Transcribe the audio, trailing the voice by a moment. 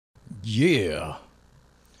Yeah.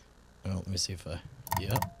 Oh, let me see if I...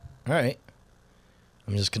 Yeah. All right.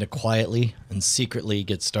 I'm just going to quietly and secretly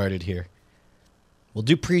get started here. We'll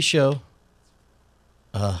do pre-show.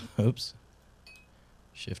 Oops.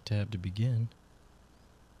 Shift tab to begin.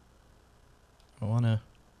 I want to...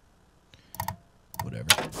 Whatever.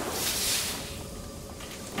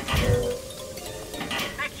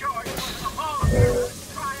 Make sure you go to the Hall of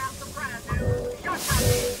Heroes, try out the brand new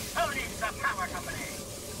Bioshock, owning the power company.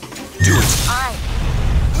 Do it!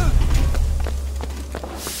 Alright.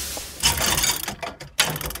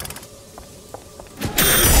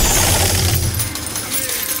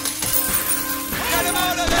 Get him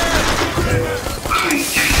out of there!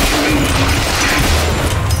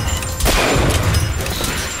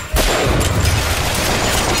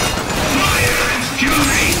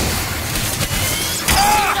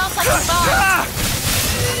 Sounds like a bomb.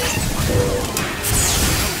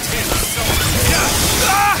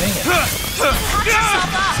 Patch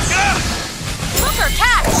yourself up. Booker,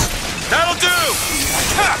 catch! That'll do!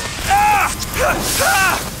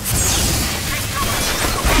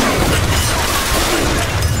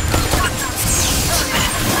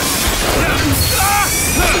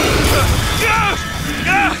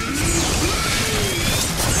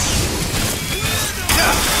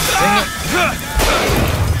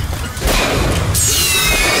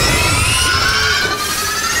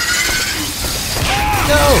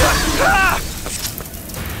 No!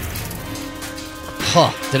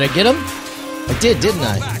 Huh. Did I get him? I did, didn't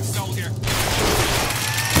I? Back, soldier.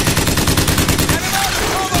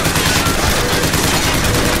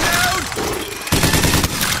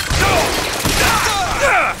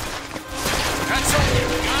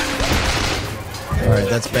 Alright,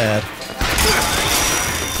 that's bad.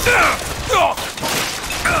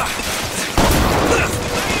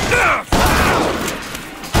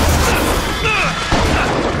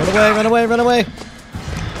 Run away, run away, run away!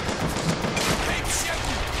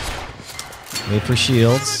 Wait for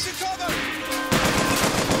shields.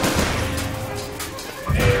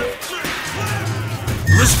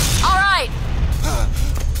 Alright.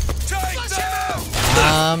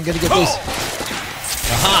 I'm gonna get this.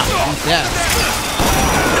 Aha! Eat that.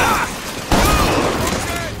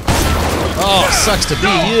 Oh, sucks to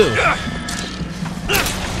be you.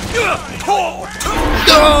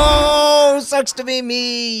 Oh, sucks to be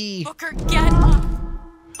me. Booker, get up.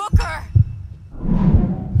 Booker.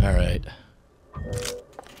 All right.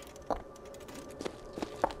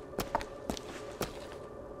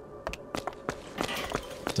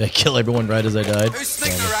 Did I kill everyone right as I died? Who's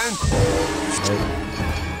sticking around? Nope.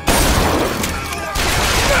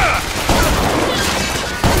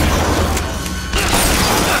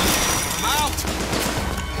 I'm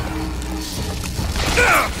out!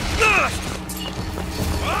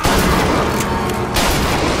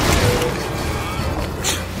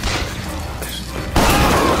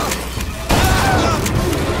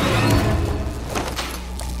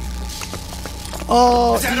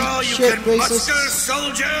 Oh, Is that all you shit, can racist. muster,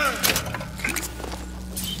 soldier?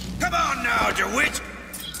 Come on now, DeWitt!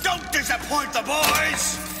 Don't disappoint the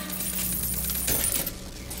boys!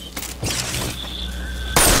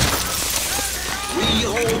 We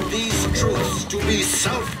hold these truths to be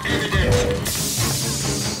self-evident.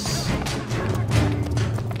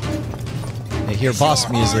 I hear boss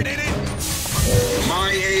music.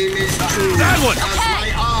 My aim is true, That one! as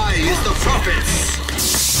my eye is the prophet's.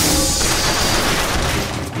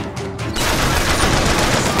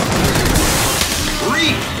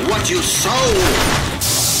 Reap what you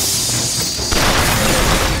sow.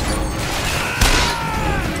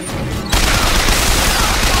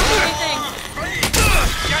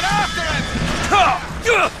 Get after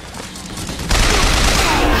him!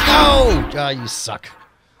 Oh, God, you suck.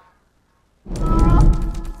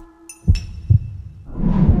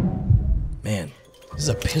 Man, this is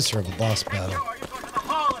a pisser of a boss battle. Make sure you go to the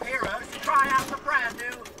Hall of Heroes, try out the brand new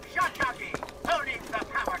Bioshock, owning the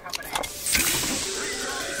power company.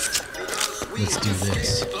 Let's do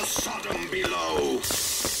this. The Sodom below.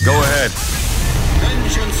 Go ahead.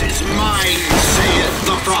 Vengeance is mine, saith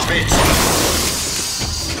the prophet.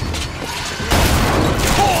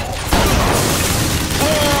 For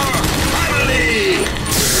family.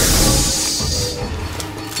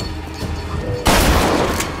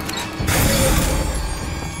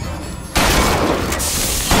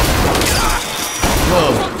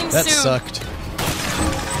 Whoa, Something that soon. sucked.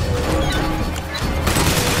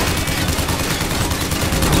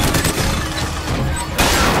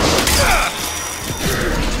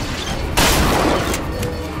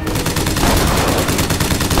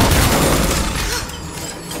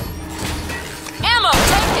 Ammo,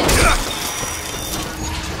 take it.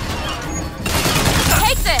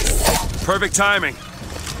 Perfect timing.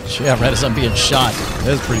 Yeah, right as I'm being shot.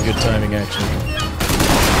 That was pretty good timing, actually.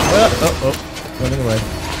 Oh. Running away.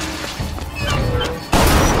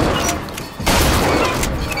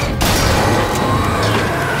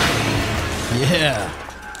 Yeah.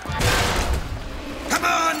 Come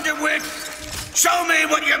on, DeWitt! Show me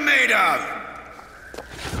what you're made of!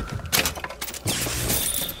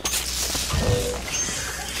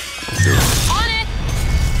 On it!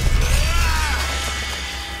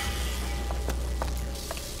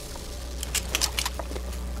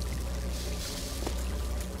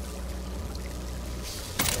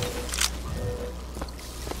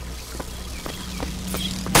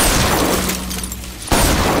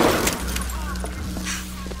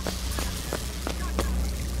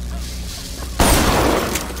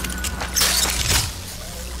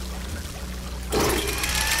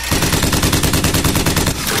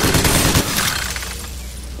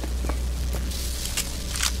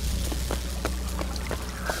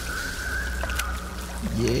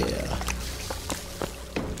 Yeah.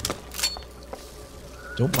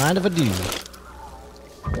 Don't mind if I do.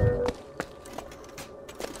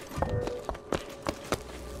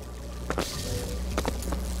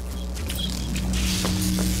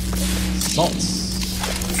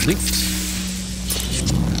 Salts. Loot.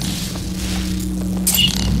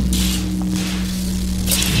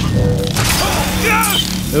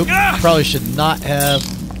 Oop, probably should not have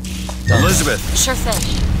done that. Elizabeth, Sure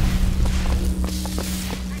thing.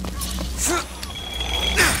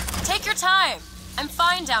 Take your time. I'm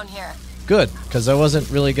fine down here. Good, because I wasn't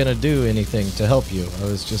really going to do anything to help you. I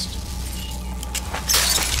was just...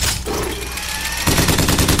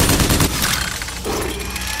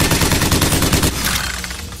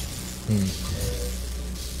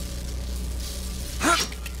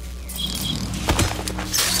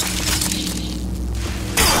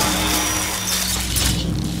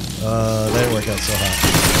 That didn't work out so hot.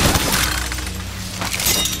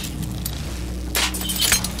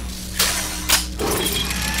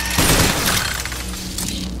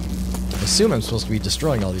 I assume I'm supposed to be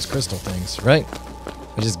destroying all these crystal things, right?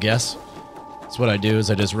 I just guess. That's what I do, is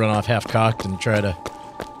I just run off half-cocked and try to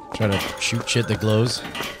shoot shit that glows.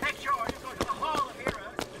 Make sure you go to the Hall of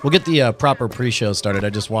Heroes. We'll get the proper pre-show started. I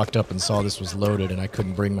just walked up and saw this was loaded, and I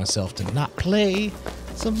couldn't bring myself to not play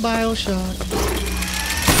some Bioshock.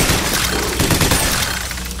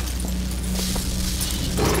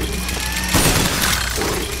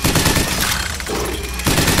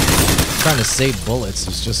 Trying to save bullets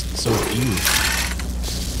is just so few.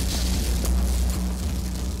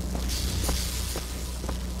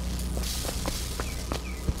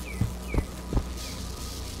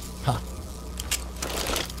 Huh.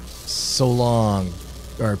 So long,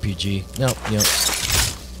 RPG. Nope.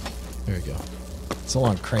 There we go. So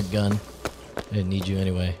long, crank gun. I didn't need you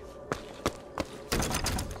anyway.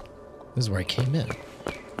 This is where I came in.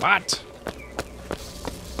 What?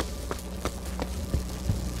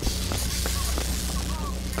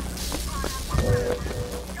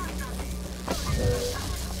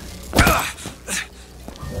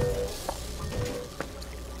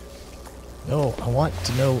 No, I want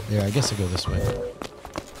to know... Yeah, I guess I go this way.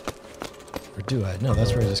 Or do I? No,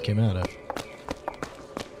 that's where I just came out of.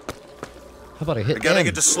 How about I hit I gotta them?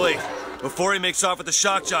 get to Slate before he makes off with the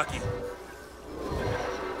shock jockey.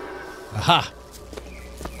 Aha!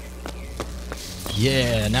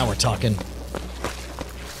 Yeah, now we're talking.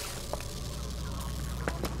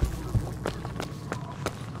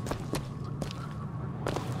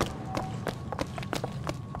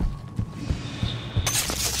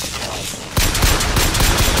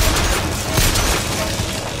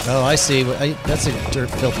 Oh, I see. That's a dirt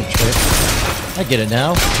filthy trick. I get it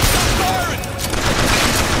now.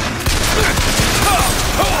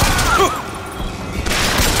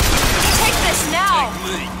 Take this now.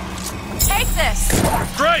 Take this.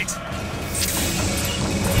 Great!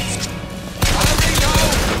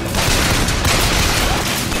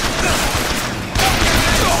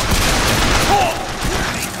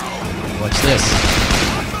 Watch this.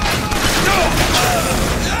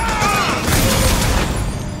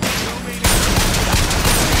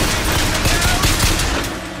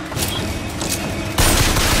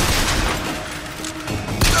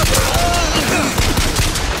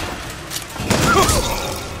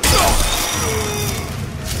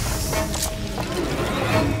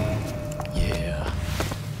 Yeah.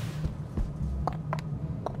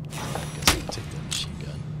 Guess I'll take that machine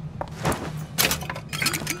gun.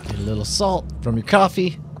 Get a little salt from your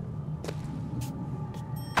coffee.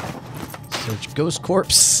 Search ghost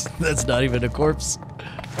corpse. That's not even a corpse.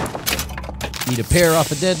 Eat a pear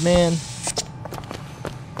off a dead man.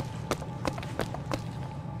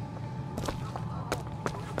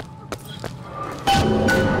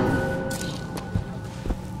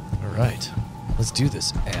 Let's do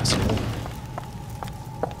this, asshole.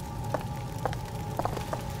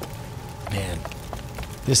 Man,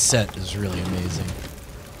 this set is really amazing.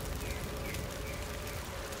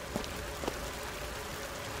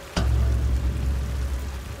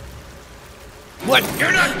 What?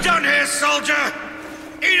 You're not done here, soldier!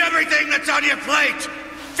 Eat everything that's on your plate!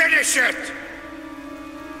 Finish it!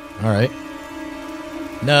 Alright.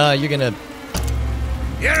 No, you're gonna...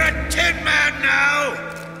 You're a tin man now!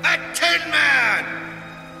 A tin man!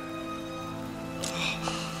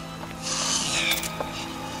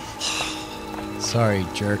 Sorry,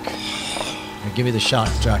 jerk. I'll give you the shock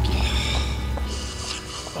jockey.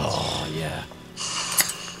 Oh, yeah.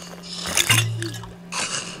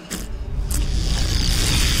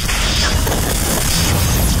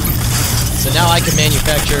 So now I can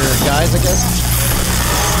manufacture guys, I guess?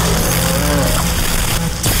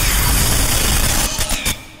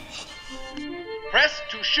 Press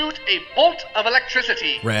to shoot a bolt of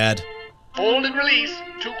electricity. Rad. Hold and release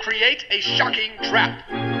to create a shocking trap.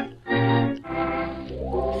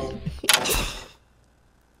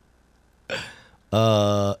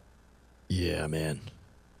 Yeah, man.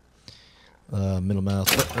 Middle mouth.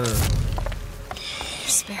 You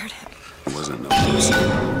spared him. It wasn't no mercy.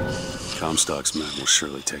 Comstock's men will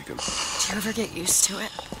surely take him. Do you ever get used to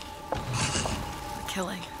it? The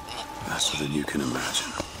killing. Faster than you can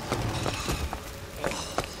imagine.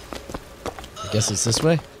 I guess it's this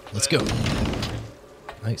way. Let's go.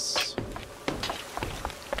 Nice.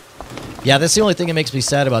 Yeah, that's the only thing that makes me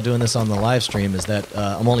sad about doing this on the live stream is that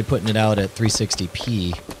I'm only putting it out at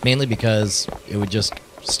 360p, mainly because it would just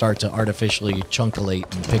start to artificially chunkulate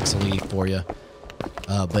and pixely for you.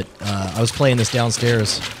 But I was playing this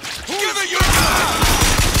downstairs.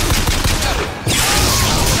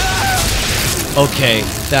 Okay,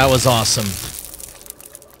 that was awesome.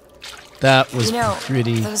 That was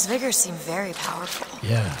pretty... those vigors seem very powerful.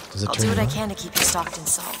 Yeah, does it I'll turn do what you I on? can to keep you stocked in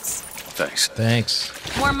salts. Thanks. Thanks.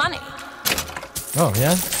 More money. Oh,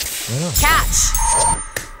 yeah? Why not? Catch!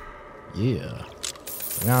 Yeah.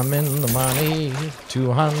 I'm in the money,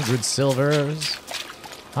 200 silvers.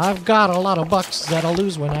 I've got a lot of bucks that I'll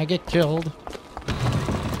lose when I get killed.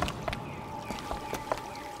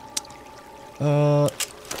 I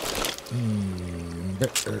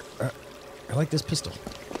like this pistol.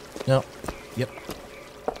 No. Yep.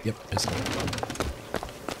 Yep, pistol.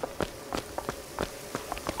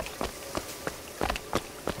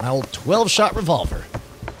 My old 12-shot revolver.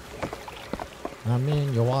 I'm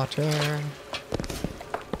in your water.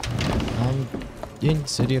 I'm in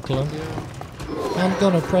City of Columbia. I'm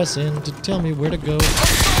gonna press in to tell me where to go.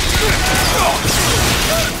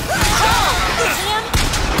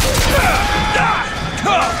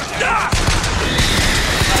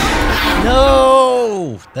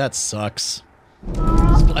 No! That sucks.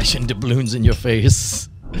 Splashing doubloons in your face.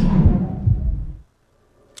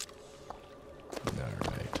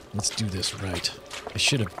 Alright, let's do this right. I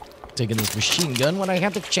should have taken this machine gun when I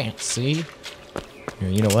had the chance, see? Here,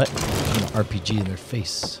 you know what? I'm gonna RPG in their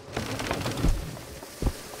face.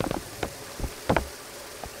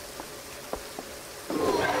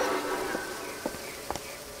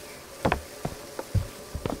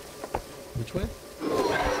 Which way?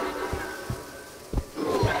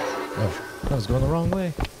 Oh, I was going the wrong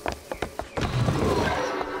way.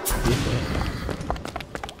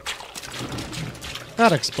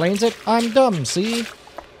 That explains it. I'm dumb, see?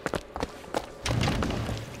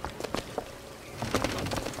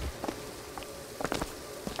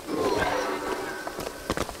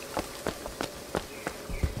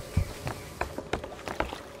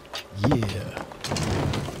 Yeah.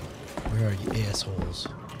 Where are you assholes?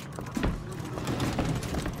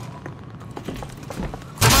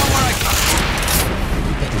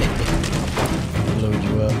 Load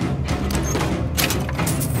you up.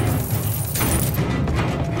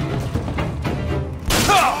 I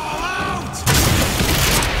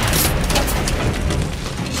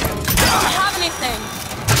don't have anything.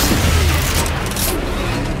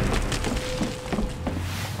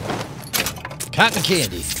 Cotton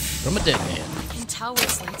candy from a dead man. I can tell what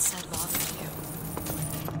Slade said bothered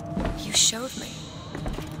you. You showed me.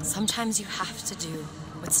 Sometimes you have to do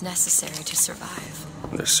what's necessary to survive.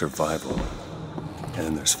 There's survival, and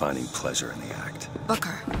then there's finding pleasure in the act.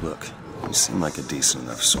 Booker, Look, you seem like a decent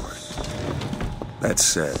enough sort. That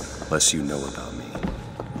said, less you know about me,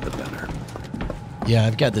 the better. Yeah,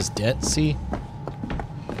 I've got this debt, see?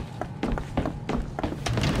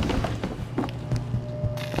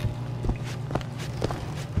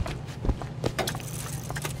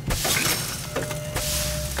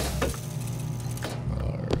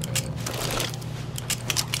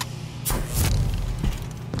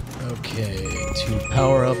 Okay, to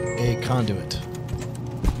power up a conduit.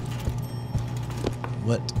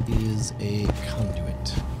 What is a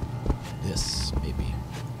conduit? This, maybe.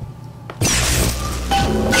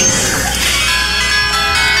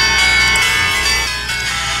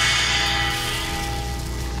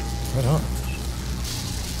 Right on.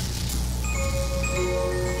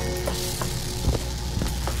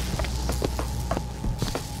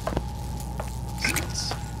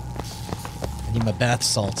 I need my bath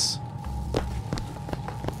salts.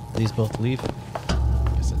 These both leave?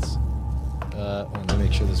 I guess it's... let me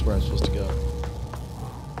make sure this is where I'm supposed to go.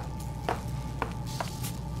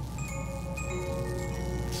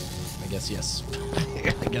 I guess yes.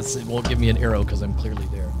 I guess it won't give me an arrow because I'm clearly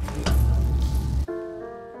there.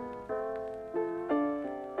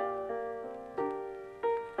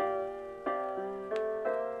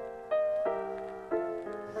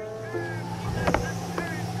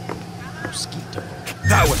 Mosquito.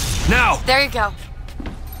 That one! Now! There you go.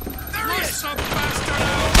 There is some bastard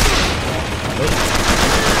out!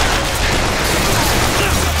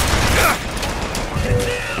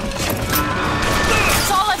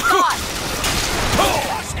 That's all I've got.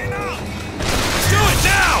 Do it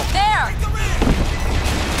now! There.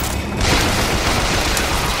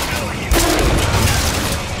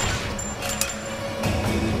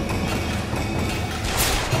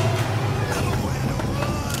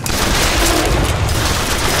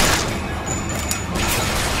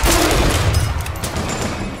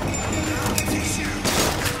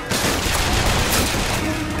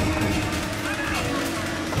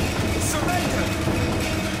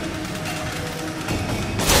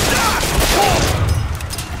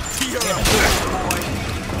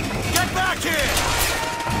 Get back here!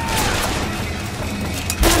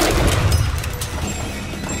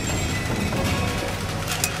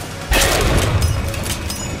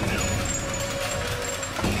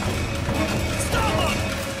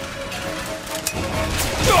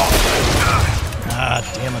 Ah,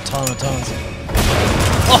 damn automatons.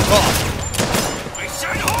 I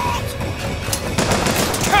said halt!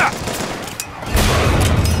 Ha!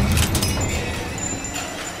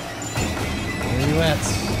 Where are you at?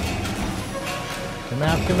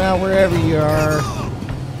 Come out, wherever you are.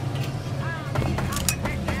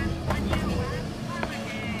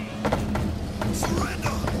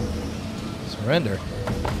 Surrender.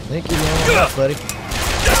 Thank you very much, buddy.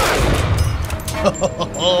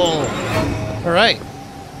 All right.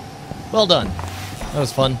 Well done. That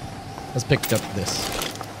was fun. Let's pick up this.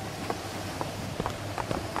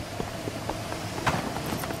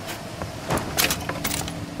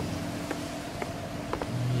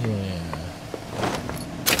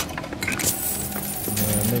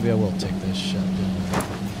 Maybe I will take this shotgun.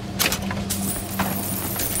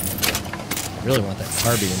 I really want that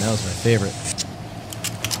carbine. That was my favorite.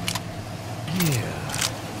 Yeah.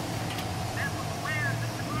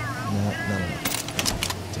 No.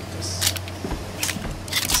 Take this.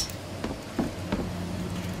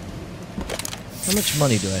 How much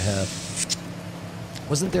money do I have?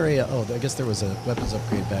 Wasn't there a... oh, I guess there was a weapons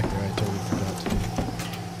upgrade back there. I totally forgot to.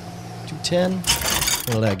 210?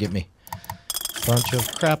 What did that get me? Bunch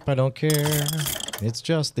of crap, I don't care. It's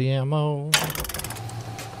just the ammo.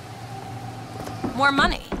 More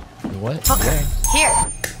money. What? Booker, Yeah.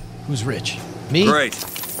 here. Who's rich? Me? Great.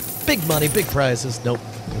 Big money, big prizes. Nope.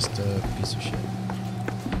 Just a piece of shit.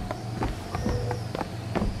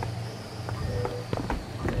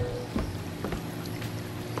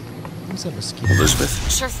 Who's that mosquito?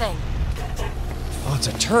 Elizabeth, Sure thing. Oh, it's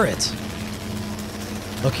a turret.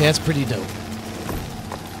 Okay, that's pretty dope.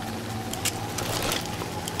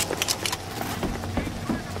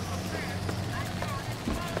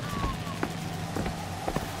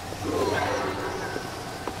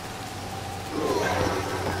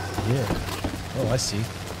 Yeah. Oh, I see.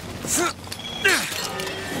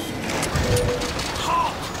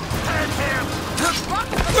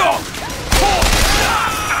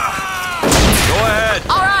 go ahead.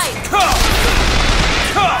 All right.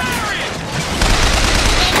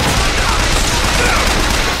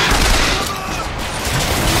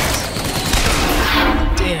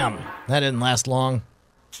 Damn, that didn't last long.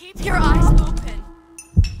 Keep your eyes open.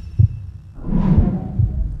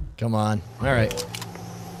 Come on. All right.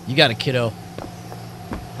 You got it, kiddo.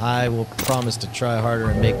 I will promise to try harder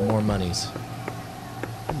and make more monies.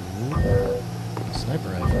 Ooh. Sniper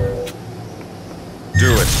rifle.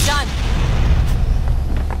 Do it. Done.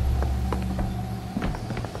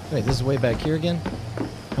 Wait, this is way back here again?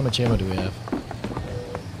 How much ammo do we have?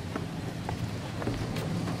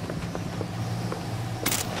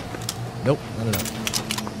 Nope, not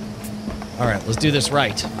enough. Alright, let's do this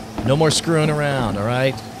right. No more screwing around,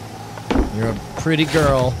 alright? You're a pretty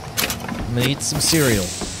girl. I'm gonna eat some cereal.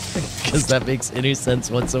 Because that makes any sense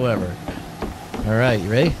whatsoever. Alright, you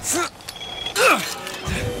ready?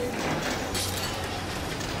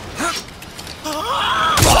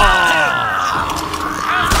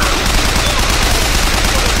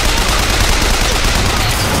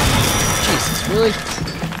 Jesus, really?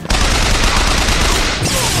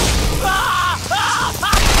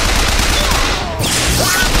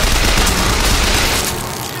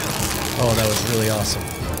 Oh, that was really awesome.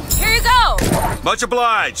 Here you go! Much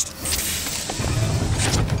obliged.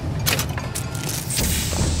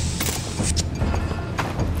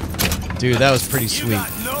 Dude, that was pretty sweet.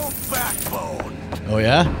 No backbone. Oh,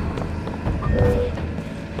 yeah?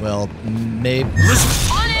 Well, maybe.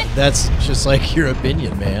 On it! That's just like your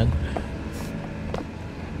opinion, man.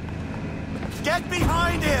 Get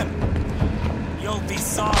behind him. You'll be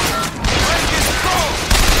sorry. Break his throat.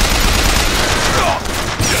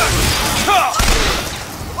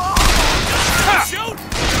 Shoot!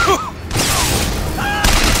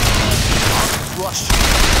 Rush.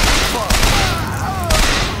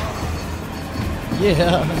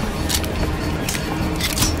 Yeah.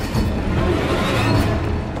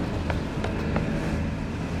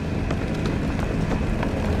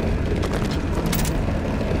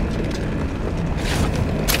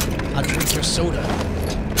 I'll drink your soda.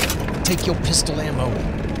 Take your pistol ammo.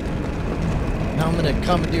 Now I'm gonna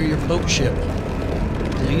commandeer your boat ship.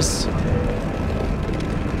 Please.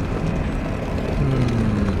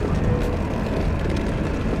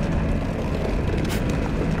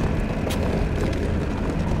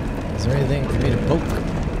 Is there anything for me to poke?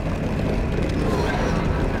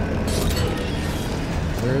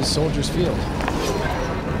 Where is Soldier's Field?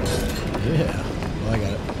 Yeah. Oh, I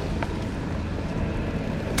got it.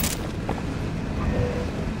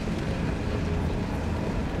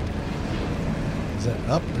 Is that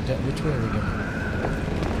up or down? Which way are we going?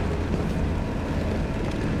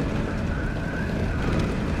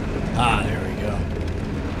 Ah, there we go.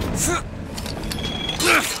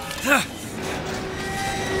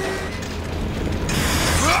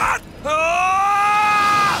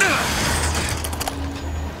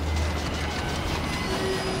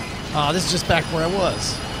 Oh, this is just back where I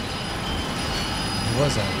was. Where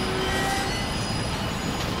was I?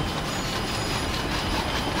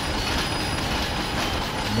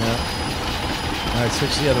 No. Alright,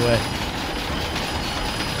 switch the other way.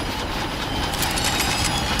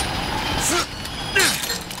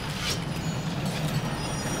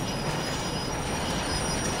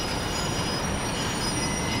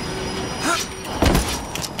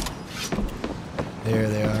 There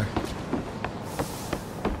they are.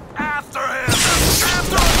 After him!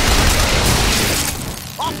 After him!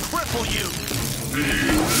 I'll cripple you!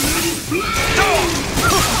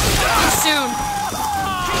 Soon.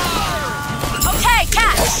 Okay,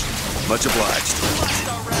 catch! Much obliged.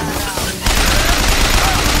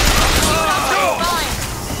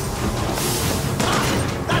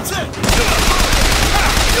 That's it!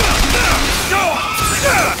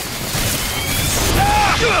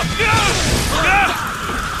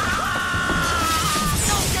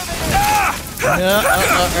 Yeah,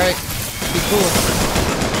 alright. Be cool.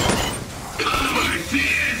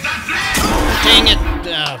 Dang it!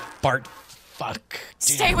 Bart. Fuck.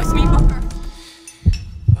 Stay with me, Booker.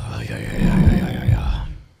 Yeah.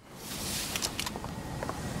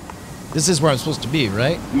 This is where I'm supposed to be,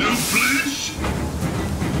 right? No flesh.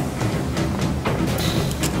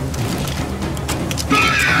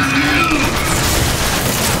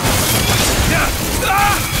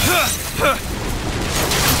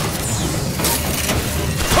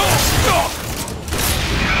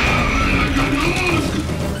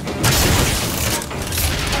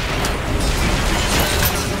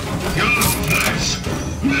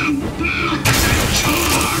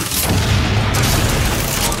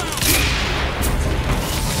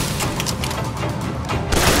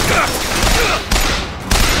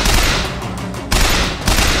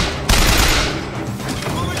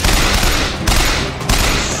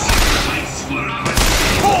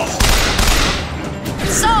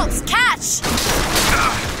 Salts, catch!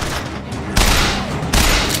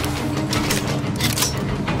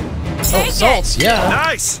 Take it! Salts, yeah.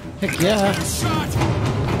 Nice! Heck yeah.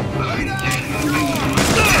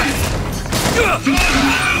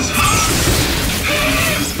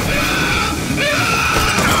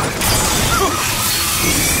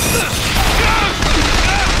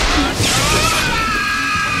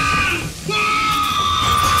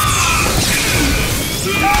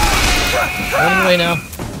 Running away now.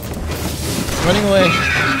 Running away.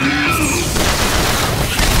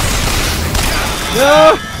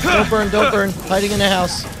 No! Don't burn, don't burn. Hiding in the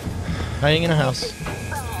house. Hiding in a house.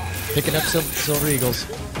 Picking up silver eagles.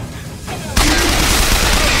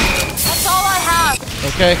 That's all I have.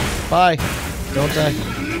 Okay, bye. Don't die.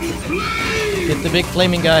 Get the big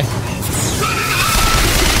flaming guy.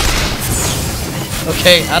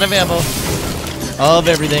 Okay, out of ammo. Of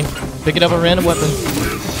everything. Picking up a random weapon.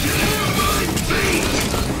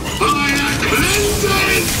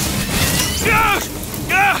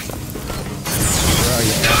 Where are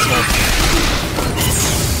you, asshole?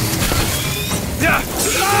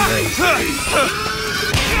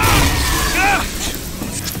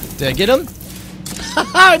 Did I get him?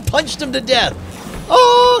 I punched him to death.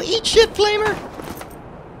 Oh, eat shit, flamer.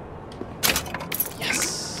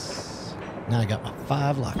 Yes. Now I got my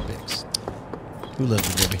 5 lockpicks. Who loves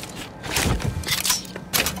you, baby?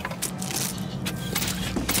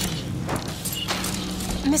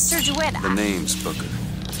 Mr. DeWitt, The name's Booker.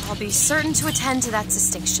 I'll be certain to attend to that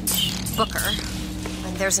distinction. Booker.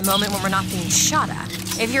 When there's a moment when we're not being shot at.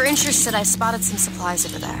 If you're interested, I spotted some supplies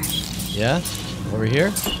over there. Yeah? Over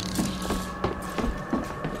here?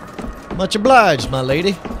 Much obliged, my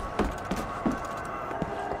lady.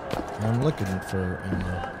 I'm looking for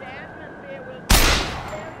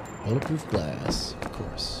bulletproof glass, of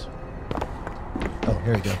course. Oh,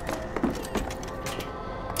 here we go.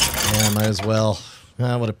 Yeah, might as well.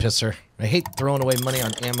 Ah, what a pisser. I hate throwing away money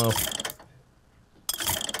on ammo.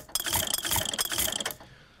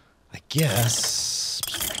 I guess.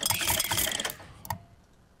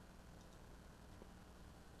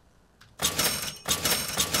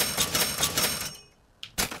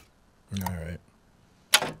 Alright.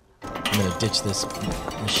 I'm gonna ditch this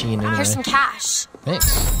machine anyway. Here's some cash.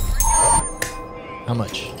 Thanks. How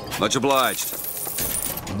much? Much obliged.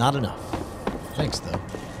 Not enough. Thanks, though.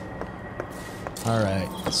 Alright,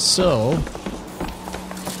 so...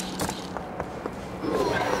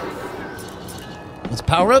 let's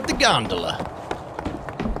power up the gondola.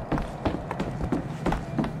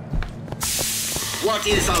 What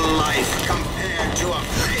is a life compared to a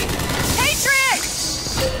fate? Hatred!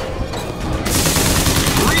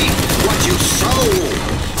 Reap what you sow!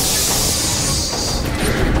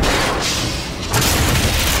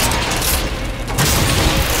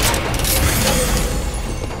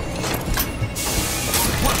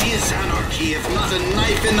 What is anarchy if not a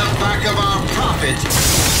knife in the back of our prophet?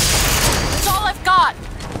 That's all I've got.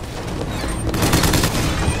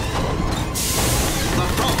 The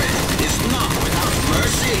prophet is not without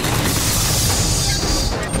mercy.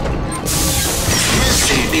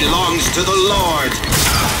 Mercy belongs to the Lord.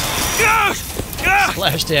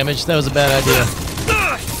 Splash damage, that was a bad idea.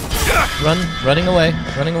 Running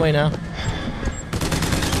away now.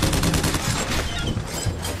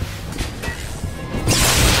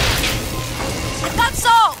 I've got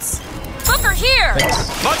salts. Booker, here.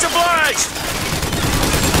 Thanks. Much obliged!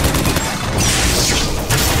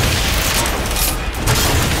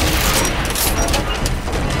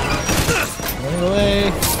 Running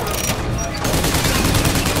away.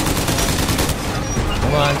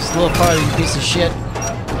 Come on, just a little farther, you piece of shit.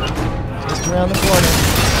 Just around the corner.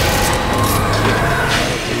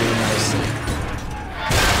 That'll do nicely.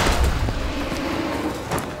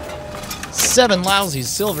 7 lousy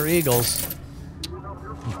silver eagles.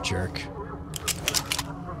 You jerk.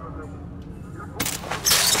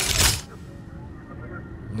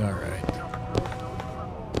 Alright.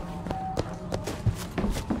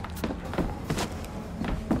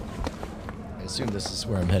 I assume this is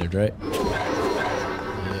where I'm headed, right?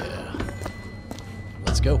 Yeah.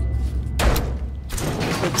 Let's go.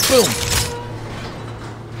 Boom!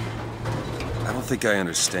 I don't think I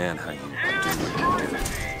understand how you do what you do.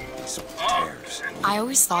 These repairs. I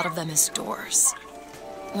always thought of them as doors.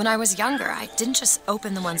 When I was younger, I didn't just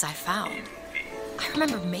open the ones I found. I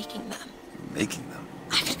remember making them. Making them?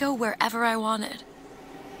 I could go wherever I wanted.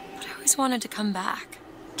 But I always wanted to come back.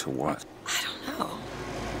 To what? I don't know.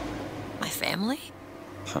 My family?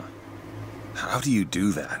 Huh. How do you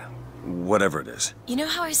do that? Whatever it is. You know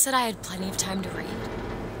how I said I had plenty of time to read?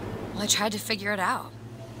 Well, I tried to figure it out.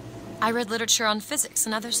 I read literature on physics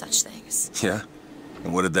and other such things. Yeah?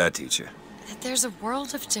 And what did that teach you? That there's a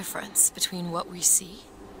world of difference between what we see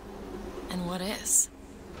and what is.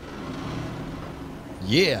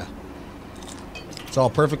 Yeah. It's all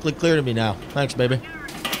perfectly clear to me now. Thanks, baby.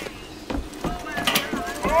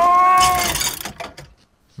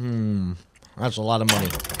 That's a lot of money. I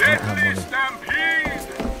don't have money. Stampede!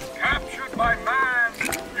 Captured by man,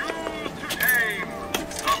 used to tame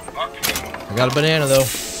the bucking. I got a banana, though.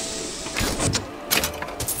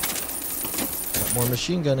 Got more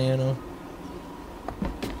machine gun ammo.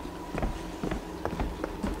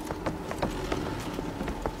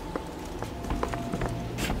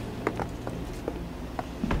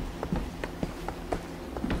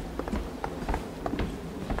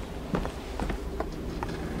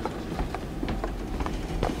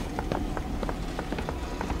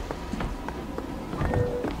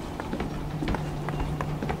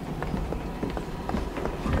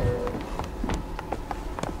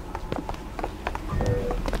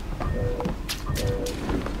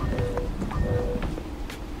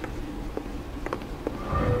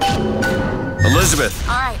 Elizabeth!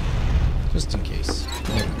 All right. Just in case.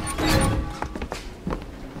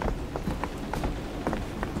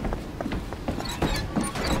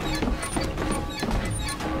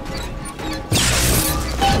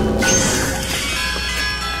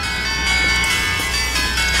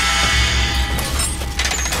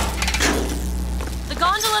 The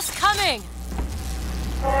gondola's coming.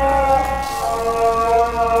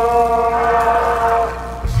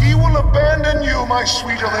 He will abandon you, my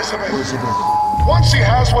sweet Elizabeth. Once he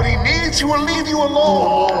has what he needs, he will leave you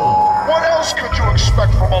alone. What else could you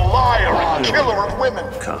expect from a liar and killer of women?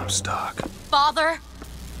 Comstock. Father,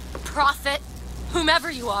 prophet, whomever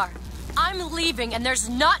you are, I'm leaving and there's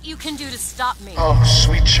naught you can do to stop me. Oh,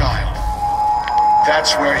 sweet child.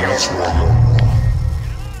 That's where you're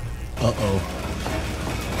Uh-oh.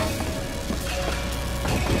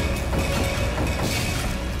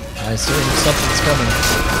 I assume something's coming.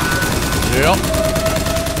 Yep.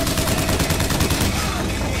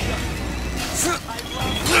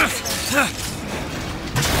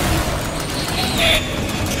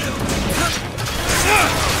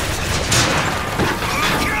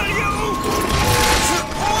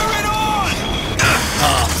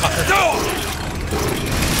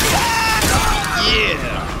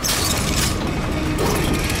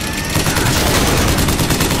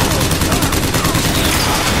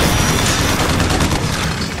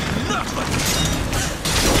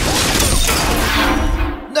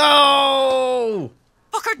 No!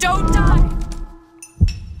 Booker, don't die!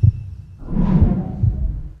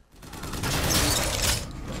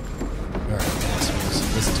 Alright, assholes,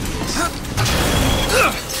 let's do this.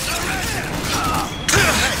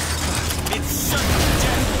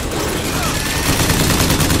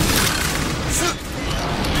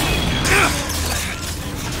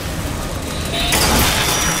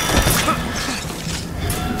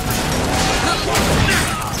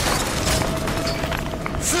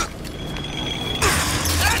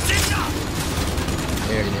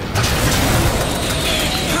 There you go.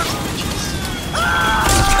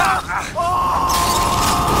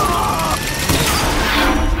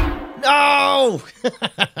 No!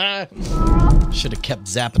 Should have kept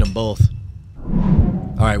zapping them both.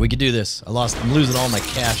 Alright, we could do this. I'm losing all my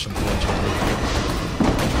cash, unfortunately.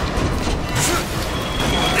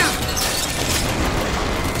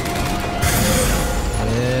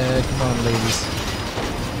 Yeah, come on, ladies.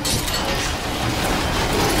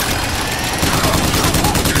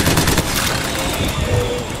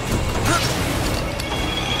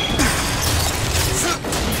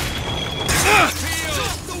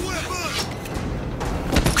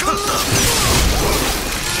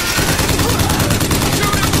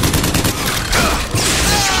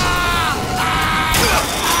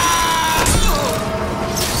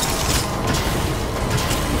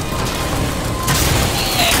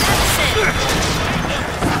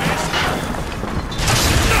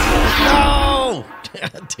 No!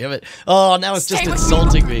 Damn it. Oh, now it's just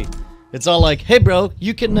insulting me. It's all like, hey bro,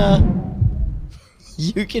 you can turn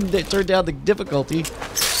down the difficulty.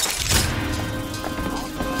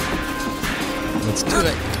 Let's do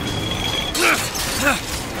it.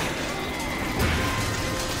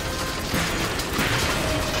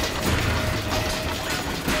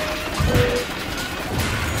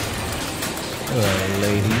 Hello,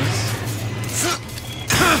 ladies.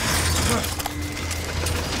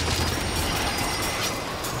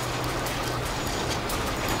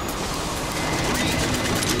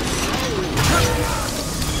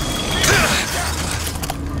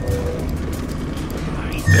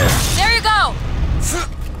 There you go!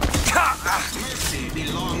 Mercy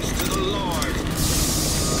belongs to the Lord.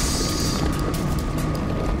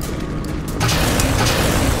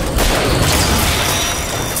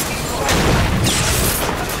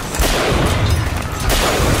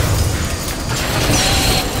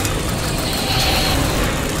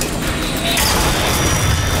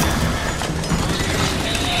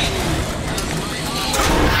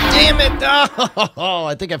 Damn it! Oh,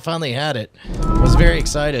 I think I finally had it. I was very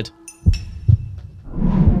excited.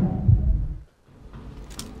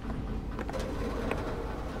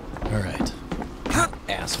 Alright.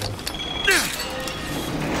 Asshole.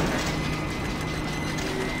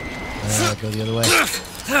 Go the other way.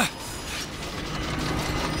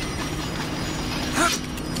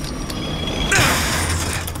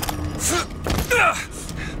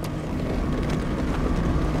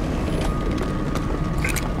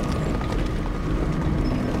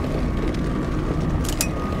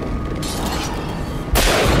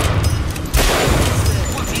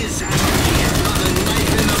 What is anarchy if not a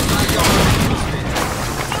knife in the back of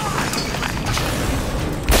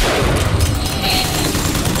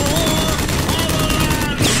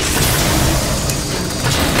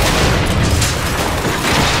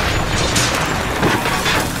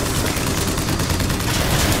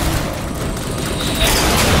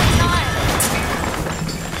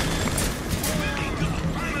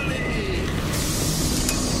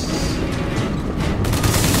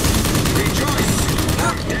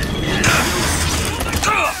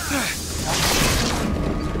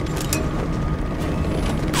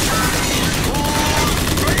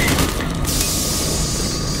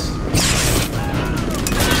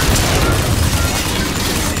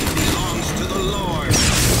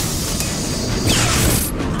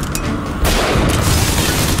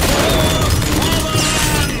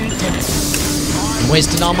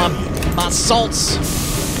wasting all my salts.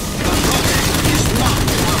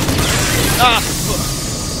 Ah!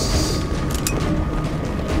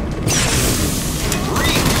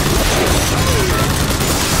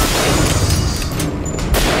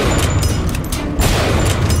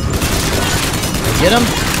 Get him?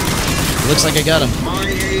 Looks like I got him. My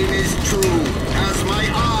aim is true, as my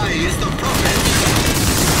eye is the prophet.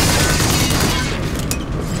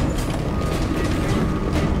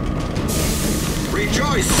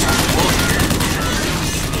 Rejoice!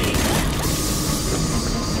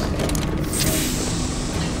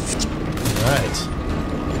 Alright.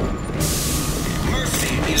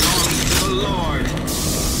 Mercy belongs to the Lord.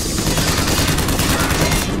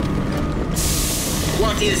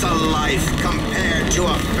 What is a life compared to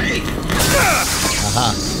a faith?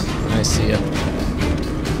 Aha. I see ya.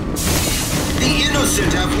 The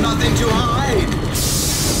innocent have nothing to hide.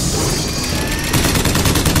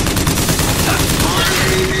 My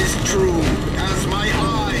aim is true, as my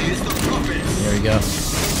eye is the prophet's. There we go.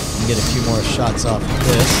 Get a few more shots off of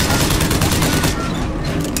this.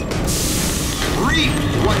 Reap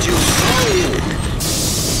what you sow.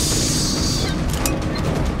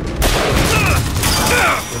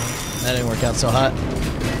 That didn't work out so hot.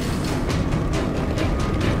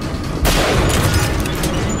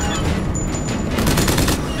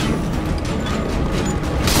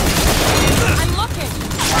 I'm looking.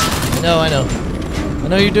 I know. I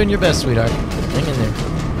know you're doing your best, sweetheart. Hang in there.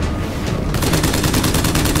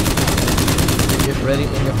 Get ready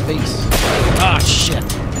in your face. Ah, shit.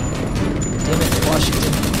 Damn it,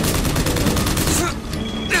 Washington.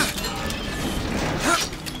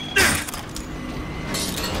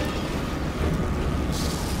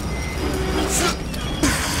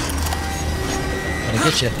 Gonna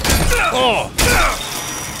get you. Oh!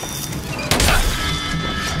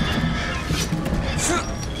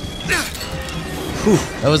 Whew,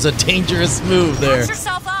 that was a dangerous move there. Push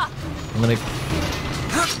yourself up. I'm gonna.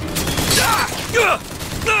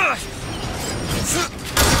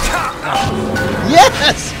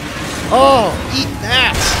 Yes! Oh, eat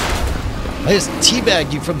that! I just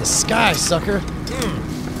teabagged you from the sky, sucker.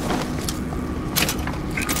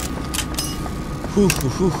 Whew, whew,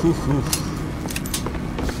 whew, whew, whew.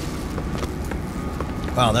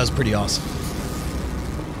 Wow, that was pretty awesome.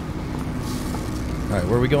 Alright,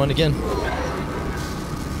 where are we going again?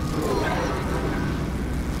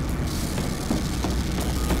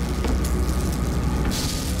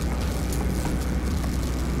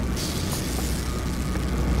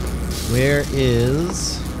 Where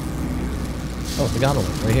is... Oh, the gondola,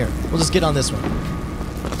 right here. We'll just get on this one.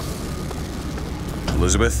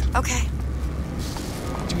 Elizabeth? Okay.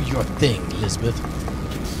 Do your thing, Elizabeth.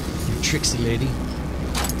 You tricksy lady.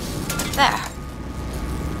 There.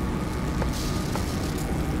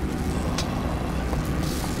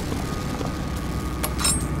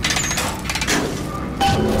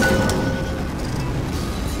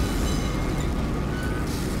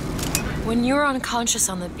 When you were unconscious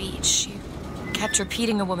on the beach, you kept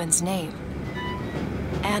repeating a woman's name.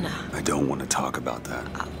 Anna. I don't want to talk about that.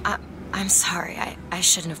 I'm sorry. I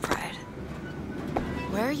shouldn't have pried.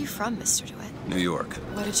 Where are you from, Mr. DeWitt? New York.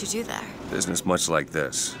 What did you do there? Business much like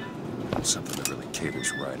this. Something that really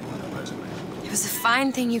caters writing on a resume. It was a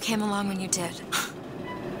fine thing you came along when you did.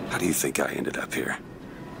 How do you think I ended up here?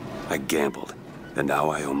 I gambled, and now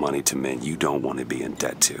I owe money to men you don't want to be in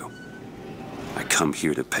debt to. I come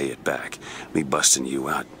here to pay it back. Me busting you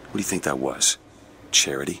out, what do you think that was?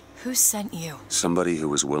 Charity? Who sent you? Somebody who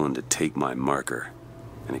was willing to take my marker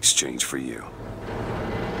in exchange for you.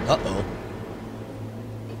 Uh-oh.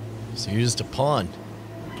 So you're just a pawn.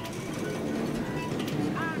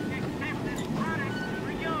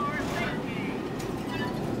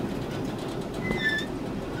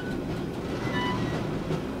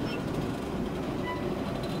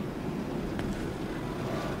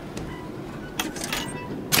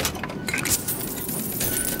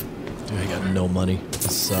 Dude, I got no money.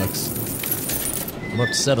 This sucks. I'm up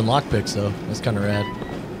to 7 lockpicks, though. That's kind of rad.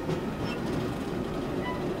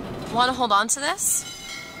 Want to hold on to this?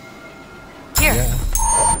 Here.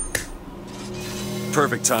 Yeah.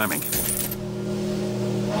 Perfect timing.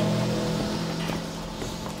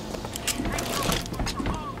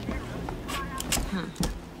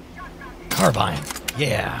 Carbine.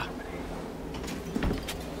 Yeah.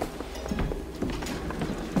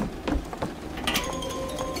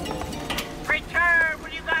 Return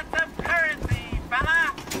when you got some currency,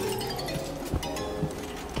 fella.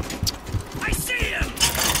 I see him.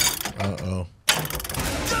 Uh-oh.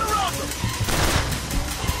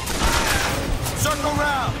 Circle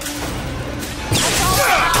round.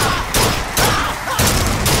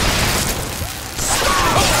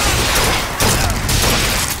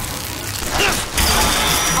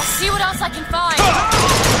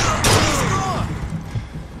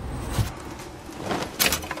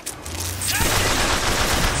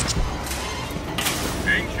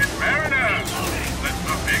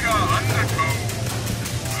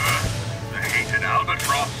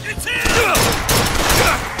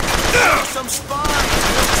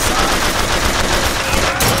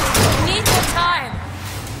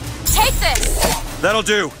 That'll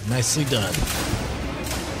do. Nicely done.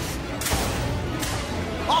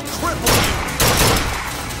 I'll cripple you!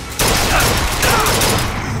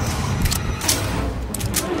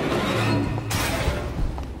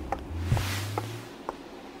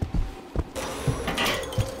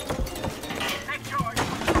 Hey, George,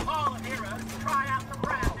 all heroes try out the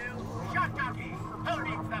brand new shotgun key. Who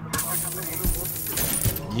needs the power company?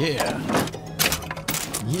 Yeah.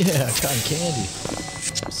 Yeah, cotton candy.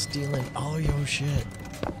 Stealing all your shit.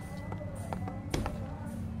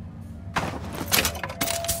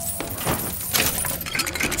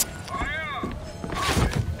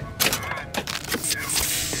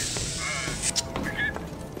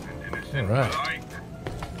 All right.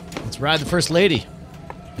 Let's ride the First Lady.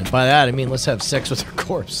 And by that, I mean let's have sex with her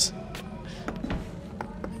corpse.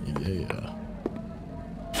 Yeah.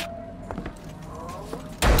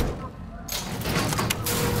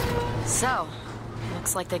 So,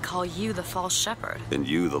 looks like they call you the false shepherd. And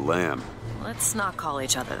you, the lamb. Let's not call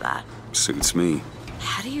each other that. Suits me.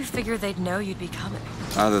 How do you figure they'd know you'd be coming?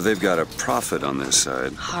 Either they've got a prophet on their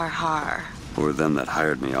side, Har har. or them that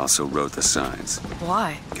hired me also wrote the signs.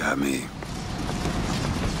 Why? Got me.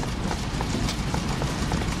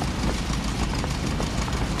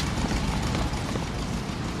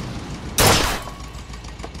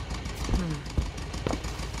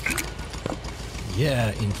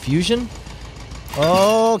 Yeah, infusion?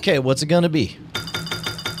 Okay, what's it gonna be?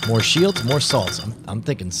 More shields, more salts. I'm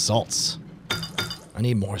thinking salts. I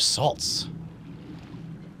need more salts.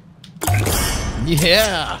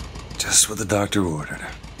 Yeah! Just what the doctor ordered.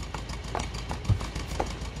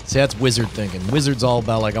 See, that's wizard thinking. Wizard's all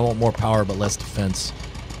about, like, I want more power but less defense.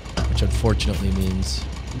 Which unfortunately means...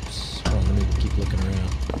 Oops. Hold on, let me keep looking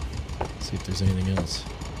around. See if there's anything else.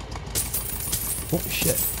 Holy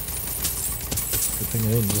shit. Good thing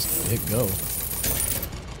I didn't just hit go.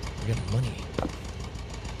 We got money.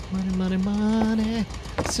 Money, money, money.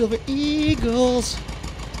 Silver Eagles.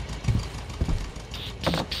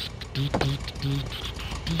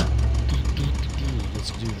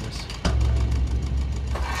 Let's do this.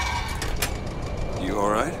 You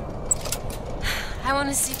alright? I want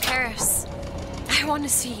to see Paris. I want to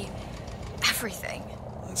see everything.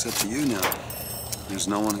 It's up to you now. There's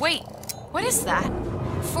no one... Wait, what is that?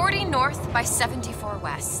 40 north by 74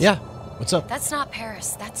 west. Yeah, what's up? That's not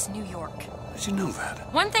Paris, that's New York. How'd you know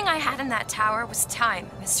that? One thing I had in that tower was time,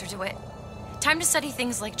 Mr. DeWitt. Time to study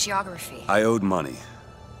things like geography. I owed money.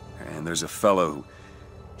 And there's a fellow who...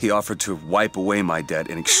 He offered to wipe away my debt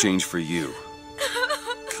in exchange for you.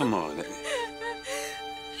 Come on.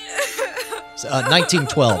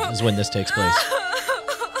 1912 is when this takes place.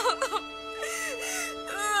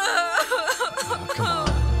 Oh, come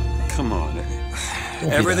on. Come on. Don't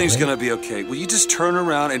be Everything's that way. gonna be okay. Will you just turn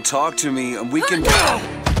around and talk to me and we can...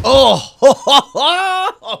 Oh!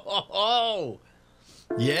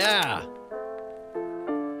 Yeah.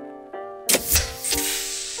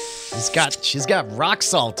 She's got rock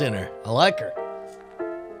salt in her. I like her.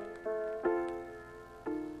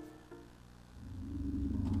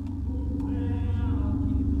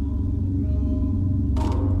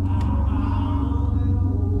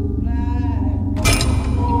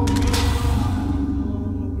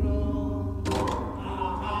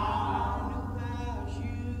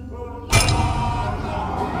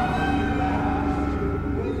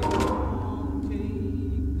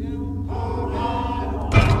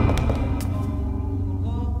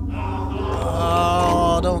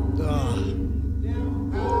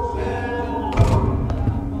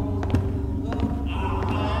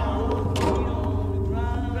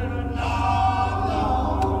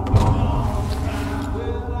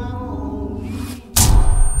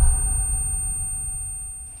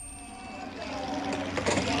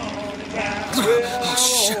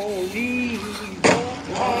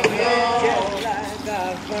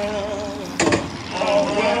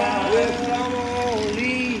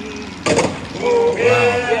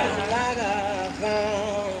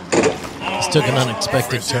 Took an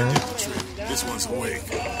unexpected turn. This one's awake.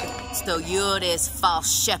 So you're this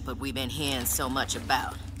false shepherd we've been hearing so much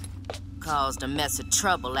about. Caused a mess of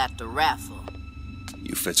trouble at the raffle.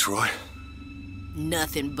 You Fitzroy?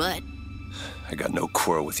 Nothing but. I got no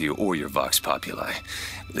quarrel with you or your Vox Populi.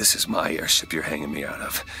 This is my airship you're hanging me out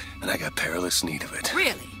of, and I got perilous need of it.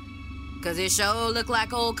 Really? Cause it sure look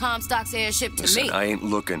like old Comstock's airship to Listen, me. I ain't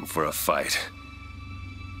looking for a fight.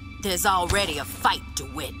 There's already a fight to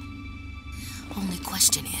win. Only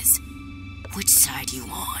question is, which side you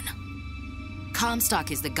on? Comstock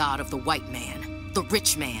is the god of the white man, the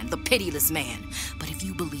rich man, the pitiless man. But if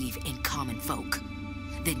you believe in common folk,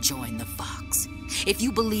 then join the Fox. If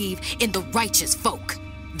you believe in the righteous folk,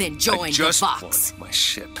 Then join I just the Vox. want my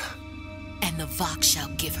ship. And the Vox shall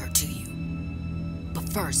give her to you. But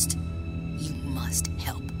first, you must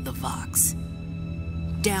help the Vox.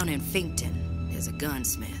 Down in Finkton, there's a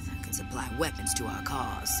gunsmith who can supply weapons to our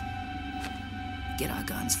cause. Get our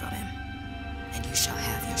guns from him, and you shall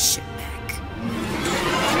have your ship back.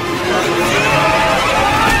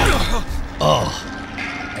 Oh,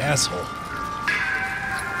 asshole.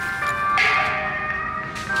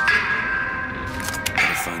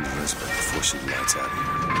 Gotta find Elizabeth before she lights out here.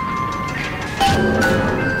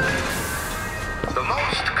 The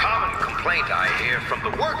most common complaint I hear from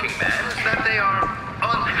the working man is that they are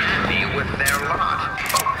unhappy with their lot.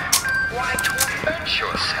 Oh, why torment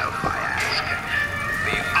yourself, I ask?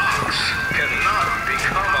 The ox cannot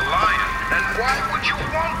become a lion, and why would you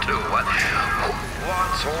want to? Who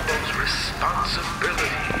wants all those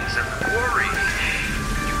responsibilities and worry?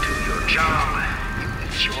 You do your job, you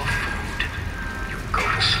eat your food, you go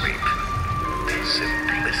to sleep.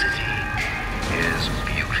 Simplicity is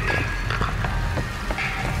beauty.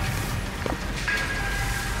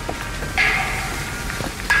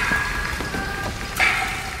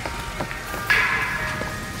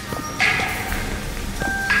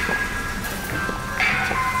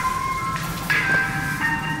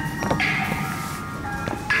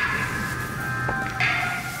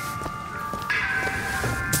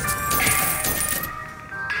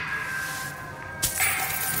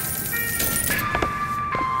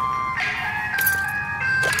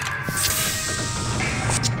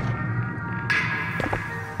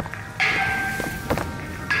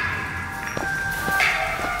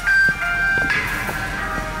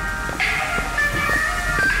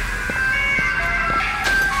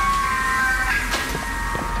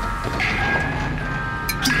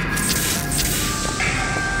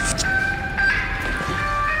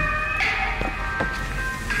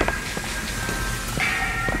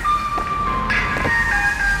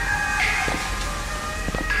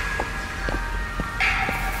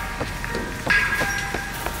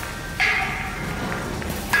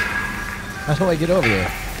 How do I get over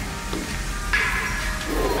there?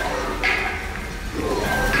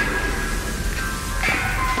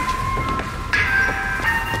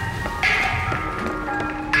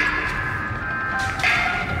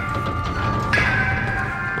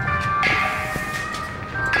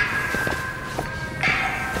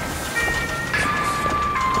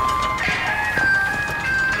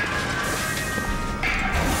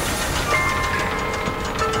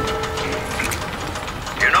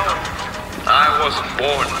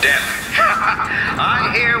 Born deaf. I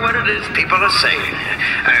hear what it is people are saying.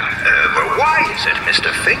 Why is it, Mr.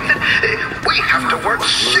 Fink, that we have to work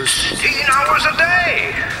 16 hours a day?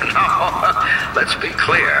 No, let's be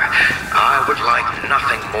clear. I would like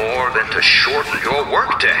nothing more than to shorten your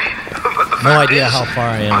workday. But the No fact idea is, how far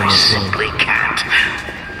I am in I this game. simply can't.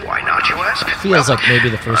 Why not, you ask? Feels like maybe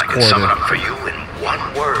the first I can sum it quarter. up for you in one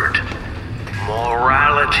word.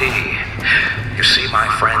 Morality. You see, my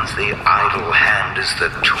friends, the idle hand is the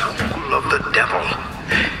tool of the devil.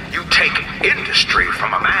 You take industry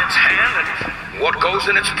from a man's hand, and what goes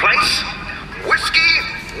in its place? Whiskey,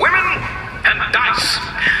 women, and dice.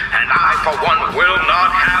 And I, for one, will not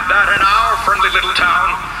have that in our friendly little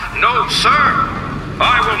town. No, sir,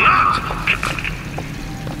 I will not.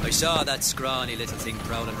 I saw that scrawny little thing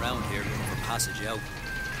prowling around here looking for passage out.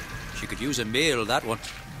 She could use a meal, that one.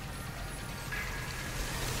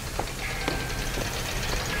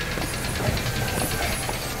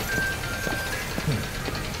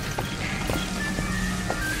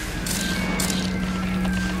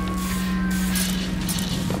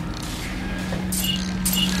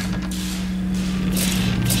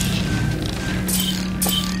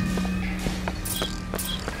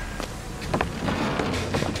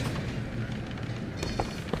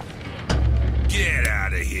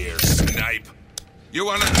 You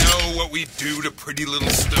want to know what we do to pretty little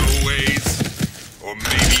stowaways? Or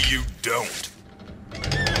maybe you don't.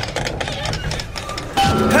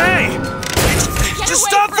 Hey! Just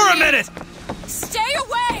stop for a minute! Stay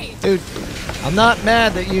away! Dude, I'm not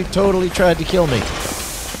mad that you totally tried to kill me.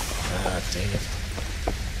 Ah, dang it.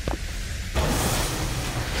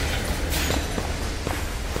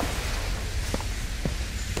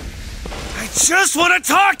 I just want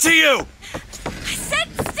to talk to you! I said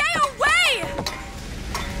stay away!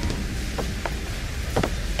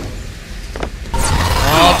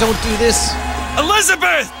 Oh, don't do this.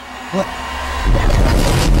 Elizabeth! What?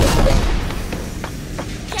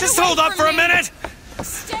 Just hold up for a minute!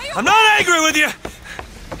 I'm not angry with you!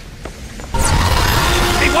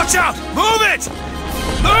 Hey, watch out! Move it!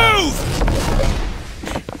 Move!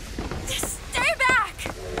 Stay back!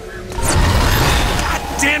 God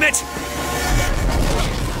damn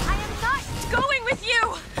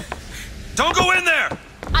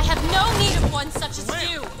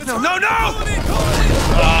No, no, no!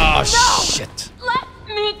 Oh, No! shit. Let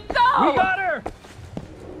me go! We got her!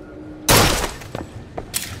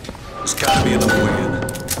 There's gotta be another way in.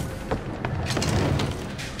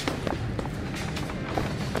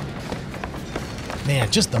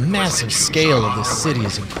 Man, just the massive scale of this city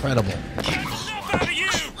is incredible. Let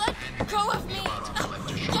go of me!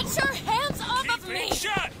 Get your hands off of me!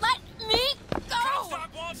 Let me go!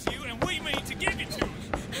 Comstock wants you, and we mean to give you to him.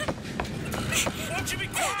 Won't you be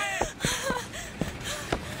quiet?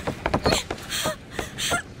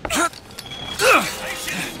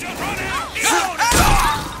 Don't run out!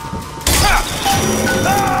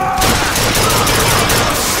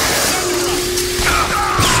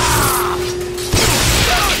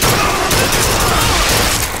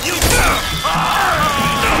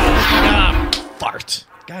 Fart.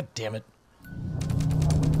 God damn it.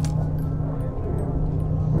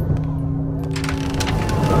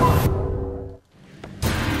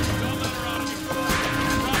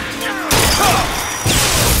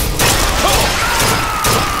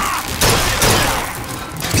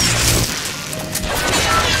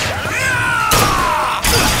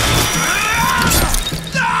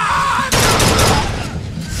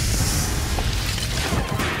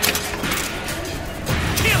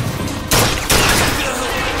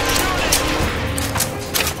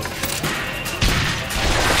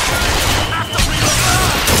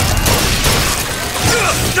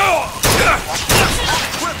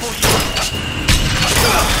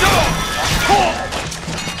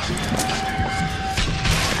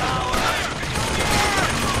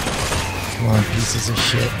 Come on, pieces of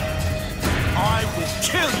shit. I will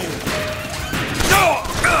kill you!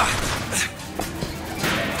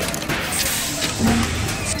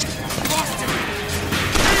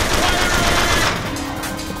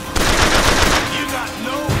 You got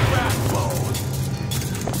no backbone!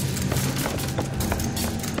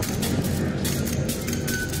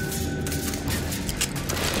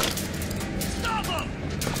 Stop him!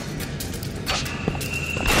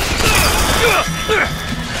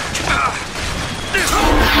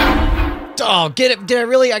 Oh, get it. Did I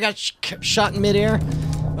really? I got shot in midair.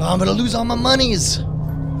 Oh, I'm gonna lose all my monies.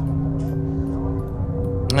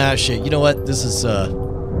 Ah, shit. You know what? This is, I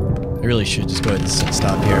really should just go ahead and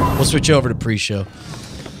stop here. We'll switch over to pre-show.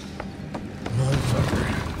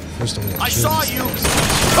 Motherfucker. First of all, I saw you!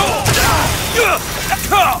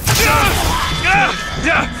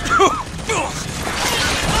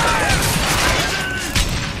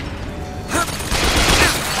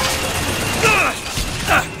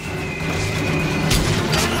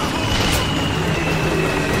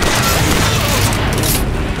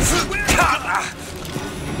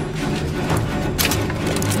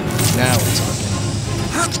 Now we're talking.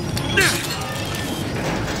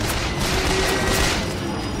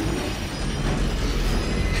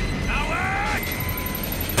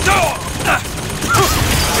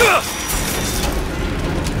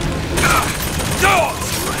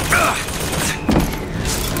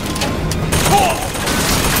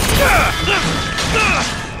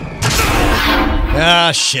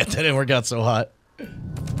 Ah, shit. That didn't work out so hot.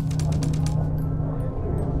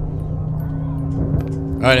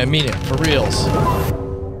 Alright, I mean it. For reals.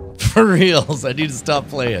 For reals. I need to stop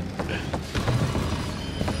playing.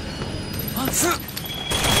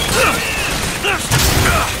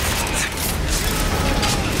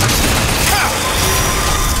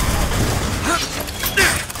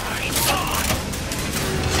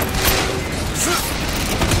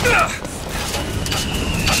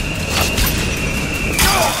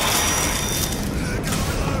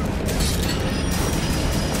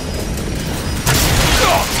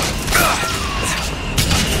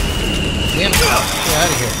 Damn it. Get out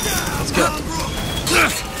of here. Let's go.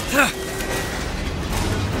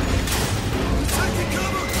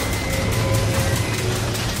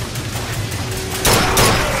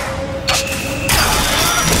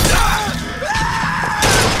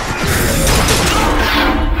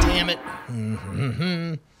 Damn it.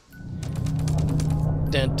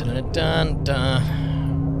 Dun, dun, dun, dun.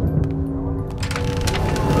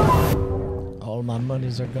 All my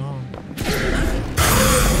monies are gone.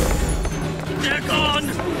 They're gone!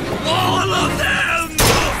 All of them!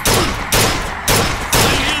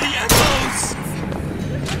 I hear the echoes!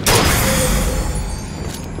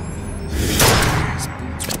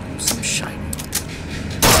 Some shiny.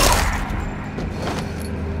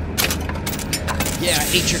 Yeah, I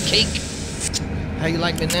ate your cake. How you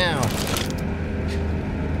like me now?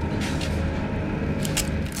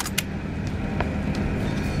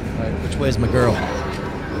 Alright, which way is my girl?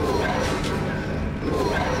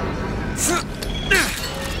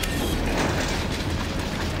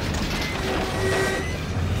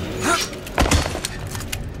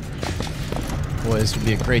 this would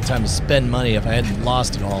be a great time to spend money if I hadn't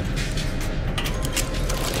lost it all.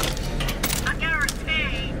 I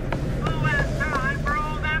guarantee who has time for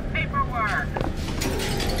all that paperwork?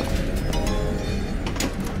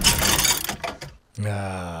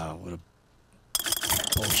 Ah, what a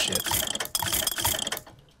bullshit.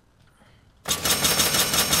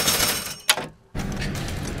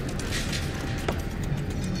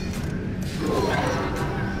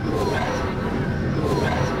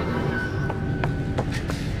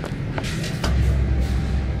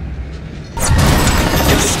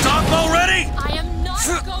 Stop already! I am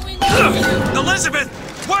not going to. Elizabeth,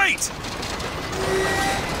 wait!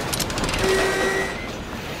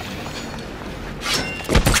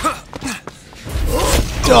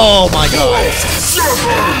 Oh my god!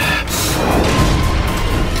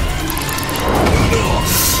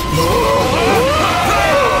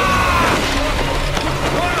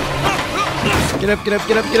 Get up, get up,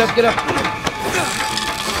 get up, get up, get up!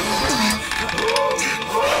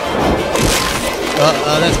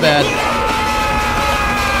 That's bad.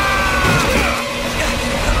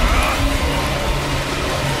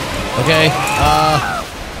 Okay,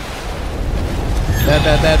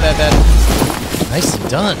 bad. Nicely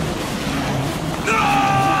done.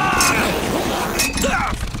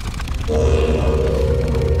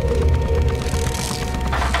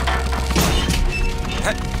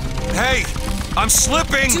 Hey, I'm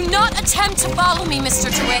slipping! Do not attempt to follow me, Mr.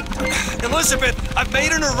 DeWitt. Elizabeth, I've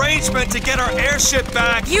made an arrangement to get our airship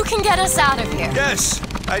back. You can get us out of here. Yes,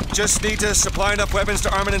 I just need to supply enough weapons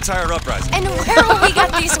to arm an entire uprising. And where will we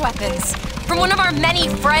get these weapons? From one of our many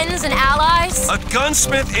friends and allies? A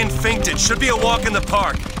gunsmith in Finkton should be a walk in the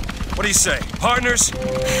park. What do you say, partners?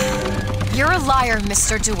 You're a liar,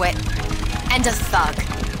 Mr. DeWitt. And a thug.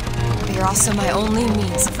 But you're also my only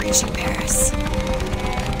means of reaching Paris.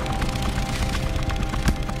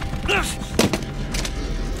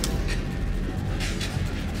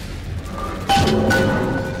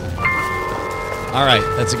 All right,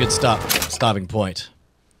 that's a good stopping point.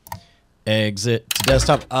 Exit to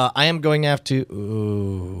desktop. I am going to have to...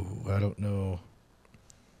 Ooh, I don't know.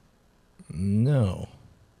 No.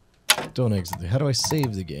 Don't exit. How do I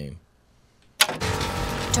save the game?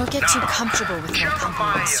 Don't get too comfortable with my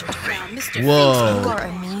company, Mr. Whoa. You are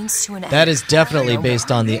a means to an end. That is definitely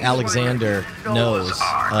based on the Alexander Knows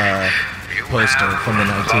poster from the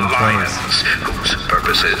 1920s. Whose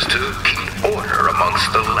purpose is to keep order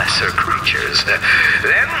amongst the lesser creatures.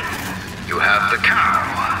 Then you have the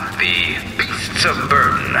cow, the beasts of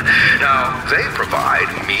burden. Now, they provide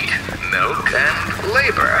meat, milk, and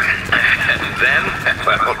labor. And then,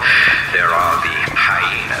 well, there are the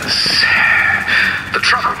hyenas, the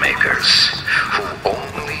troublemakers, who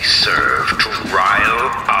only serve to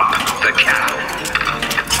rile up the cattle.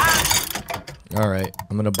 All right,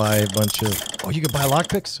 I'm going to buy a bunch of... Oh, you can buy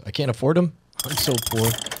lockpicks? I can't afford them? I'm so poor.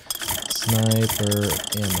 Sniper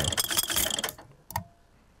ammo.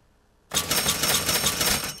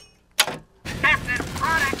 Active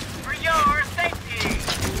products for your safety.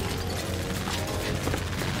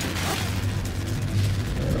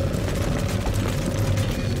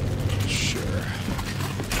 Sure.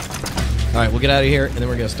 All right, we'll get out of here, and then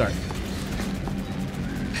we're going to start.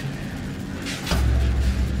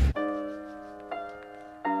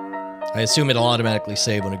 I assume it'll automatically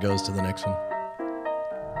save when it goes to the next one.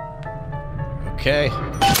 Okay.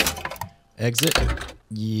 Exit.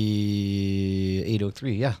 Yeah,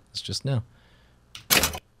 803. Yeah, it's just now.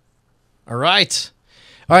 All right.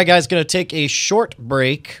 All right, guys, going to take a short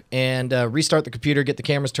break and restart the computer, get the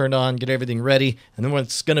cameras turned on, get everything ready, and then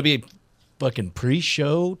it's going to be fucking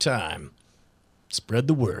pre-show time. Spread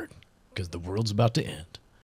the word, because the world's about to end.